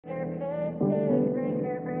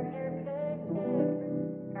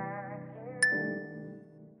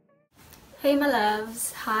Hey my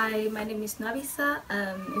loves, hi, my name is Nabisa.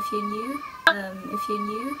 If you're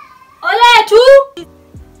new, hola tu!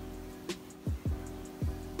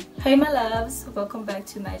 Hey my loves, welcome back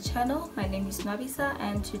to my channel. My name is Nabisa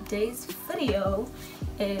and today's video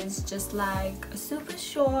is just like a super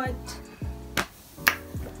short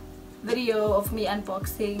video of me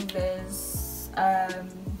unboxing this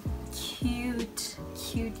cute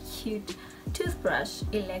toothbrush,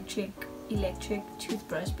 electric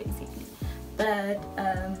toothbrush basically. But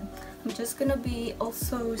I'm just gonna be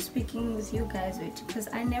also speaking with you guys because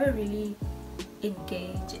I never really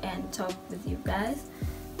engage and talk with you guys.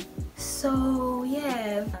 So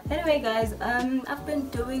yeah, anyway guys, I've been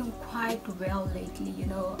doing quite well lately, you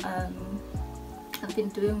know. I've been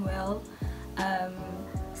doing well.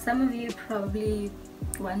 Some of you probably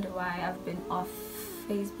wonder why I've been off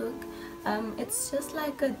Facebook. It's just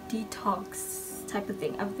like a detox type of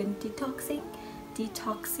thing. I've been detoxing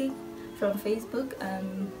from Facebook.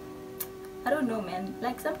 I don't know, man,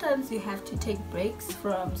 like sometimes you have to take breaks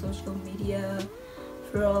from social media,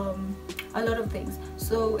 from a lot of things,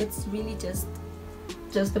 so it's really just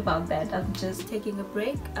about that. I'm just taking a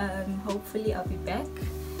break. Hopefully I'll be back.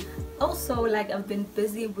 Also, like, I've been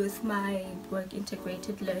busy with my work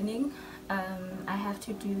integrated learning. I have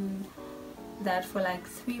to do that for like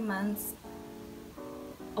 3 months,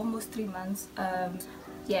 almost 3 months.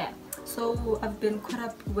 Yeah, so I've been caught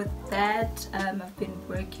up with that. I've been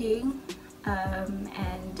working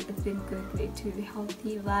and it's been good, way to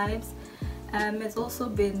healthy vibes. It's also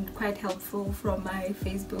been quite helpful from my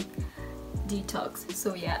Facebook detox.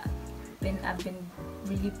 So yeah, I've been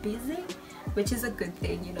really busy, which is a good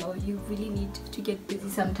thing, you know. You really need to get busy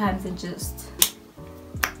sometimes and just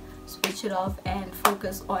switch it off and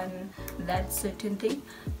focus on that certain thing.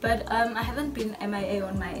 But I haven't been MIA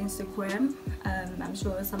on my Instagram. I'm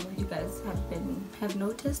sure some of you guys have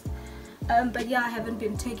noticed. But yeah, I haven't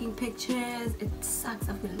been taking pictures. It sucks.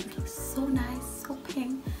 I've been looking so nice, so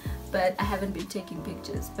pink, but I haven't been taking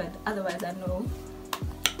pictures. But otherwise, I know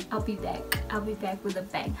I'll be back. I'll be back with a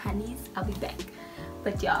bang, honeys. I'll be back.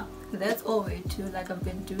 But yeah, that's all way too. Like, I've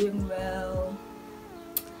been doing well.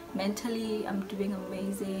 Mentally, I'm doing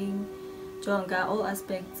amazing. Jonga, all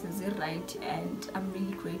aspects is right, and I'm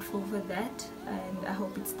really grateful for that, and I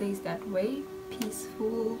hope it stays that way.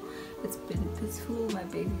 Peaceful. It's been peaceful. My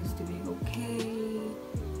baby is doing okay.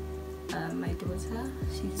 My daughter,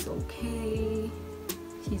 she's okay.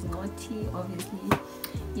 She's naughty, obviously,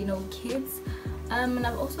 you know, kids. And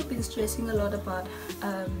I've also been stressing a lot about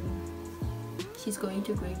she's going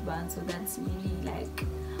to grade 1, so that's really like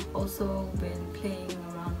also been playing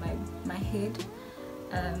around my head.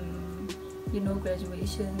 You know,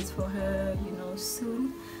 graduations for her, you know,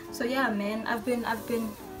 soon. So yeah, man, I've been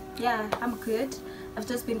yeah, I'm good. I've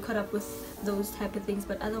just been caught up with those type of things,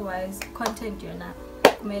 but otherwise content, you know,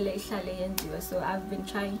 so I've been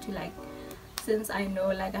trying to, like, since I know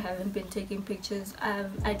like I haven't been taking pictures,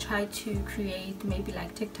 I try to create maybe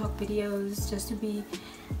like TikTok videos just to be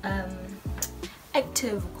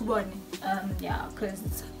active. Yeah,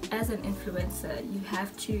 because as an influencer you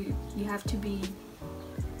have to be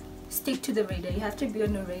stick to the radar. You have to be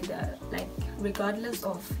on the radar, like, regardless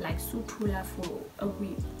of like sutula for a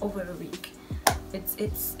week, over a week.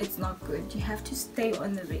 It's not good. You have to stay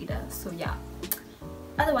on the radar. So yeah,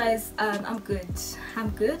 otherwise I'm good,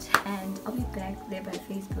 and I'll be back there by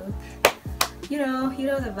Facebook. You know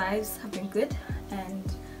the vibes have been good, and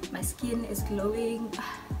my skin is glowing.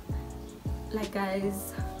 Like,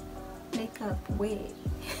 guys, makeup way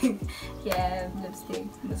yeah, lipstick,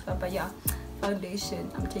 mascara, but yeah,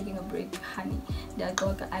 foundation, I'm taking a break, honey.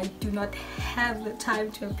 I do not have the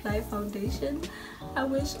time to apply foundation. I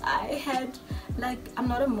wish I had, like, I'm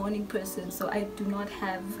not a morning person, so I do not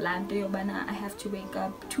have lande. I have to wake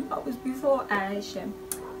up 2 hours before Aisha.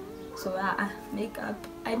 So makeup,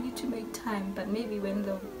 I need to make time, but maybe when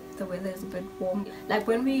the weather is a bit warm, like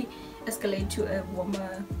when we escalate to a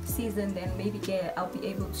warmer season, then maybe I'll be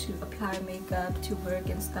able to apply makeup to work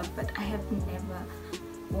and stuff. But I have never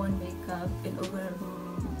worn makeup in over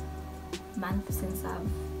a month since I've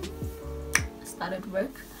started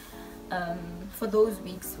work. For those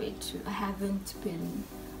weeks, I haven't been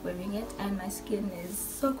wearing it, and my skin is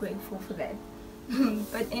so grateful for that.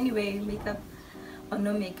 But anyway, makeup or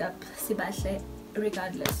no makeup, sibahle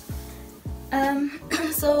regardless.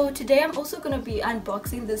 So today I'm also gonna be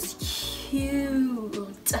unboxing this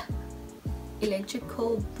cute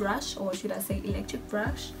electrical brush, or should I say electric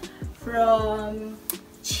brush, from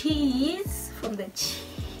Cheeeeeese, from the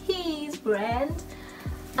Cheeeeeese brand.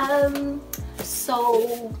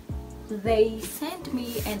 So they sent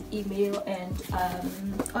me an email and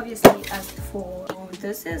obviously asked for,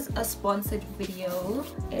 this is a sponsored video.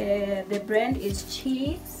 The brand is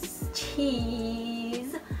Cheeeeeese.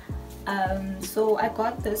 So I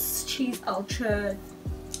got this Cheeeeeese Ultra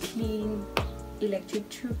Clean Electric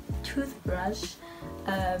toothbrush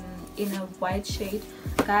in a white shade.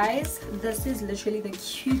 Guys, this is literally the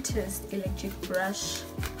cutest electric brush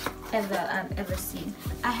I've ever seen.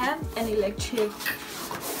 I have an electric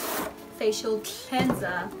facial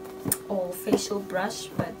cleanser or facial brush,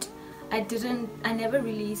 but I never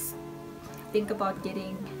really think about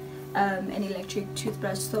getting an electric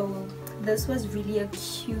toothbrush, so this was really a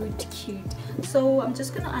cute. So I'm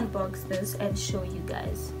just gonna unbox this and show you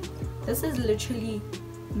guys. This is literally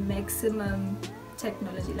maximum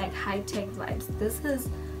technology, like high-tech vibes. This is,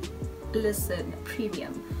 listen,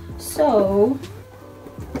 premium. So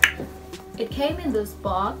it came in this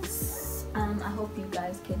box. I hope you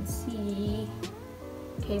guys can see.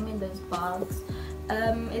 It came in this box.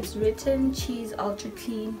 It's written Cheeeeeese Ultra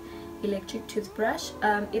Clean Electric Toothbrush.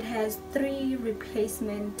 It has 3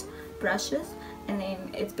 replacement brushes, and then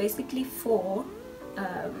it's basically 4.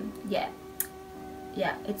 Yeah,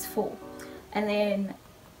 it's 4, and then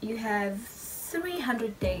you have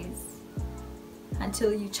 300 days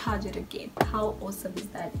until you charge it again. How awesome is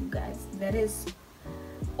that, you guys? That is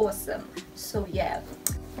awesome. So yeah,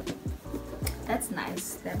 that's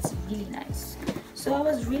nice. That's really nice. So I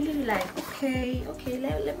was really like, okay,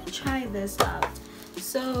 let me try this out.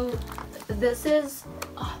 So this is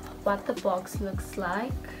what the box looks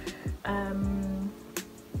like.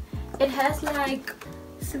 It has like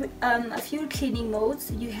a few cleaning modes.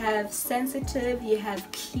 You have sensitive, you have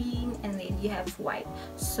clean, and then you have white.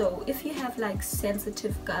 So if you have like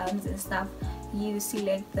sensitive gums and stuff, you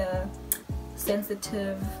select the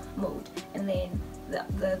sensitive mode, and then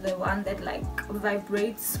the one that like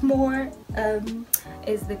vibrates more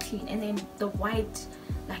is the clean, and then the white,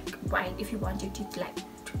 if you want your teeth like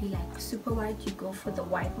to be like super white, you go for the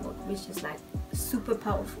white mode, which is like super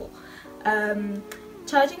powerful.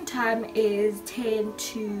 Charging time is 10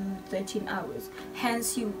 to 13 hours,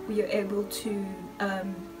 hence you're able to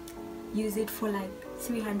use it for like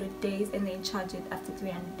 300 days and then charge it after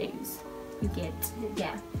 300 days. You get,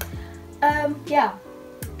 yeah. Yeah,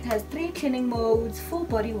 it has 3 cleaning modes, full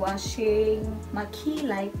body washing, marquee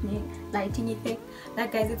lighting effect.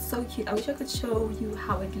 Like guys, it's so cute. I wish I could show you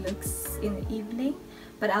how it looks in the evening,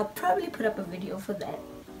 but I'll probably put up a video for that.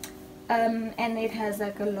 And it has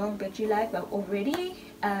like a long battery life. I've already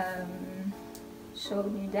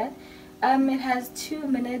showed you that. It has 2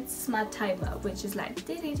 minutes smart timer, which is like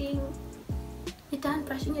ding ding, you're done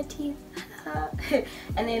brushing your teeth.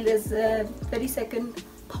 And then there's a 30-second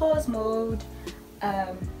pause mode.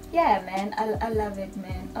 Yeah man, I love it,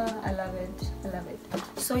 man. Oh, I love it.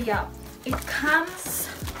 So yeah, it comes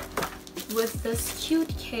with this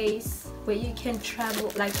cute case where you can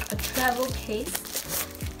travel, like a travel case.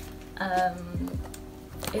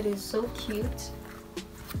 It is so cute,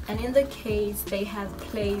 and in the case they have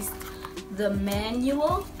placed the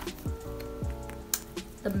manual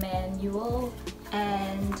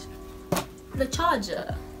and the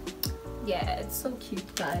charger. Yeah, it's so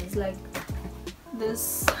cute, guys. Like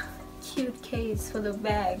this cute case for the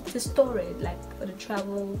bag to store it, like for the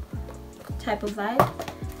travel type of vibe.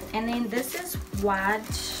 And then this is what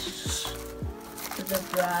the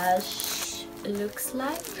brush looks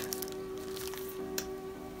like.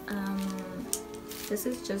 This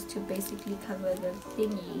is just to basically cover the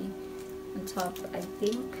thingy on top, I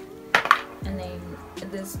think. And then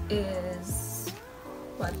this is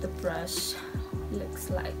what the brush looks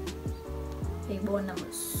like.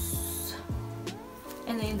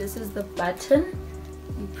 And then this is the button.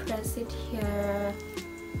 You press it here,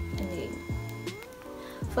 and then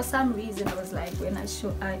for some reason I was like, when I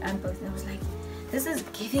unboxed it, I was like, this is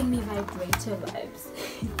giving me vibrator vibes.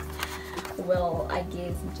 Well, I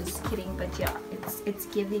guess I'm just kidding, but yeah, it's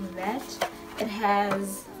giving that. It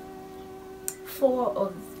has 4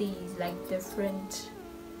 of these like different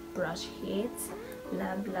brush heads.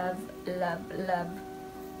 Love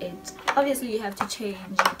it. Obviously you have to change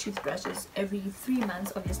your toothbrushes every 3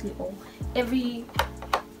 months, obviously, or every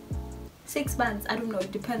 6 months. I don't know,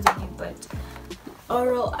 it depends on you, but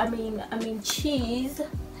oral, I mean Cheeeeeese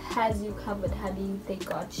has you covered, honey. They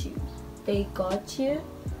got you.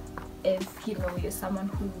 If you know you're someone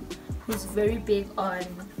who's very big on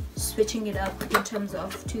switching it up in terms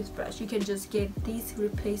of toothbrush, you can just get these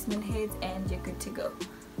replacement heads and you're good to go.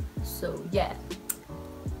 So yeah,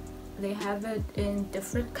 they have it in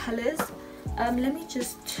different colors. Let me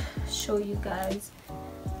just show you guys.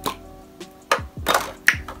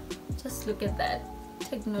 Just look at that.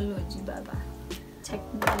 technology, baba,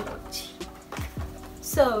 technology.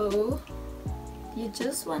 So you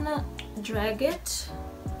just wanna drag it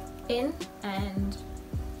in, and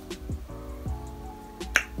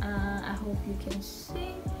I hope you can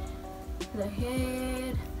see the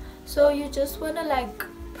head. So you just wanna like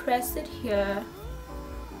press it here.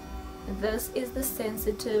 This is the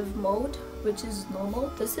sensitive mode, which is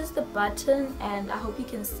normal. This is the button, and I hope you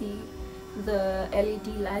can see the LED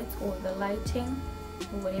lights or the lighting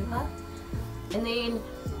or whatever. And then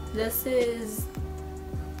this is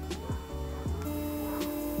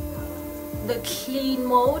the clean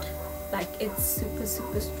mode, like it's super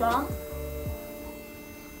strong.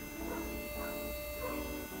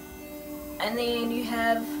 And then you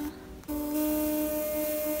have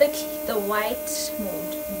the white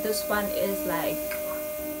mode. This one is like,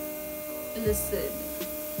 listen,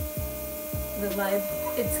 the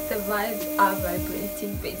vibes are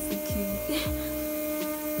vibrating basically.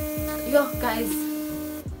 Yo guys,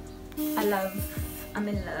 I'm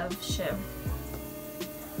in love, sure.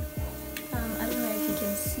 I don't know if you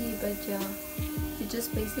can see, but yeah, you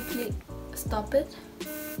just basically stop it.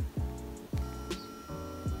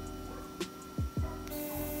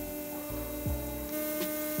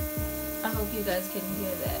 I hope you guys can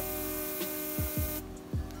hear that.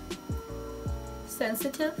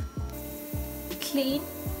 Sensitive, clean,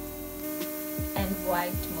 and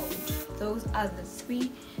white mode. Those are the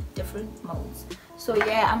 3 different modes. So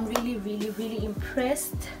yeah, I'm really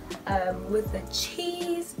impressed with the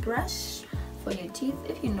cheese brush for your teeth.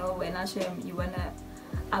 If you know, when you wanna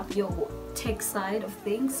up your tech side of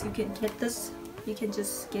things, you can get this. You can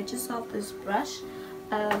just get yourself this brush.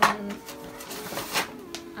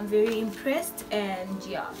 I'm very impressed, and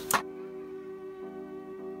yeah.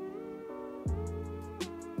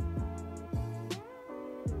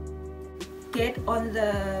 Get on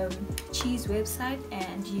the Cheeeeeese website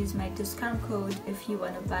and use my discount code if you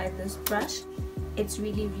want to buy this brush. It's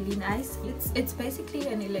really nice. It's basically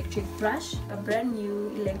an electric brush, a brand new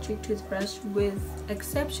electric toothbrush with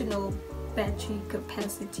exceptional battery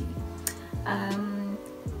capacity.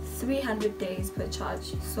 300 days per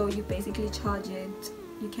charge, so you basically charge it,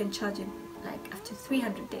 you can charge it like after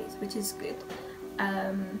 300 days, which is good.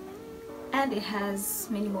 And it has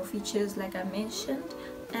many more features like I mentioned.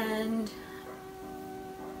 And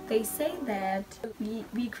they say that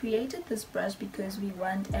we created this brush because we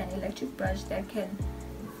want an electric brush that can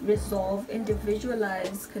resolve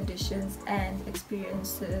individualized conditions and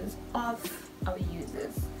experiences of our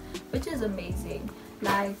users, which is amazing.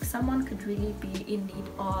 Like, someone could really be in need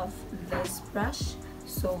of this brush.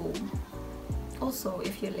 So also,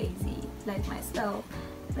 if you're lazy like myself,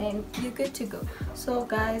 then you're good to go. So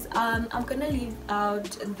guys, I'm gonna leave out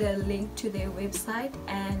the link to their website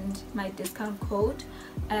and my discount code.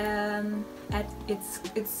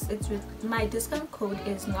 My discount code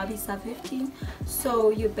is NWABISA15. So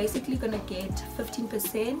you're basically gonna get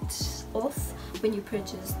 15% off when you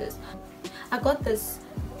purchase this. I got this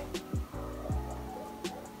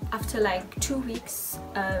after like 2 weeks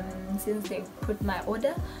since they put my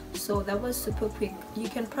order, so that was super quick. You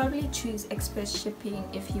can probably choose express shipping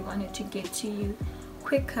if you wanted to get to you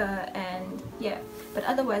quicker, and yeah, but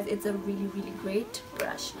otherwise it's a really great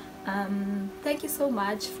brush. Thank you so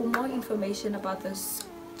much. For more information about this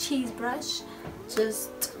cheese brush,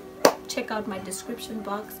 just check out my description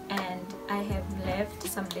box, and I have left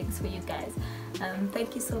some links for you guys.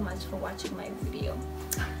 Thank you so much for watching my video.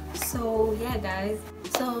 So yeah guys,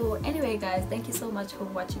 so anyway guys, thank you so much for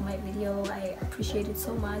watching my video. I appreciate it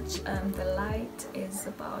so much. The light is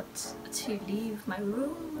about to leave my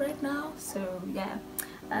room right now, so yeah,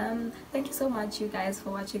 thank you so much you guys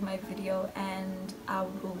for watching my video, and I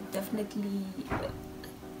will definitely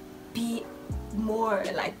be more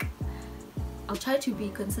like, I'll try to be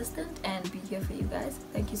consistent and be here for you guys.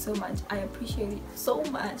 Thank you so much. I appreciate it so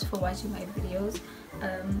much for watching my videos.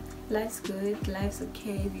 Life's good, life's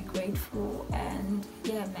okay, be grateful, and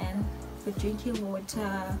yeah man, we're drinking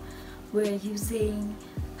water, we're using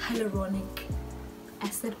hyaluronic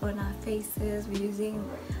acid on our faces, we're using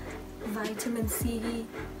vitamin C,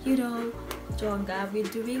 you know, Jonga, we're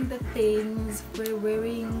doing the things, we're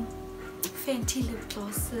wearing Fenty lip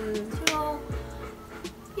glosses,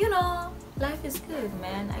 you know, life is good,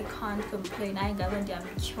 man. I can't complain. I ain't gonna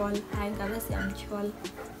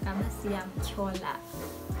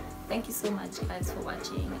Thank you so much guys for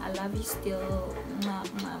watching. I love you still. Mwah,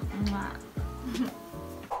 mwah, mwah.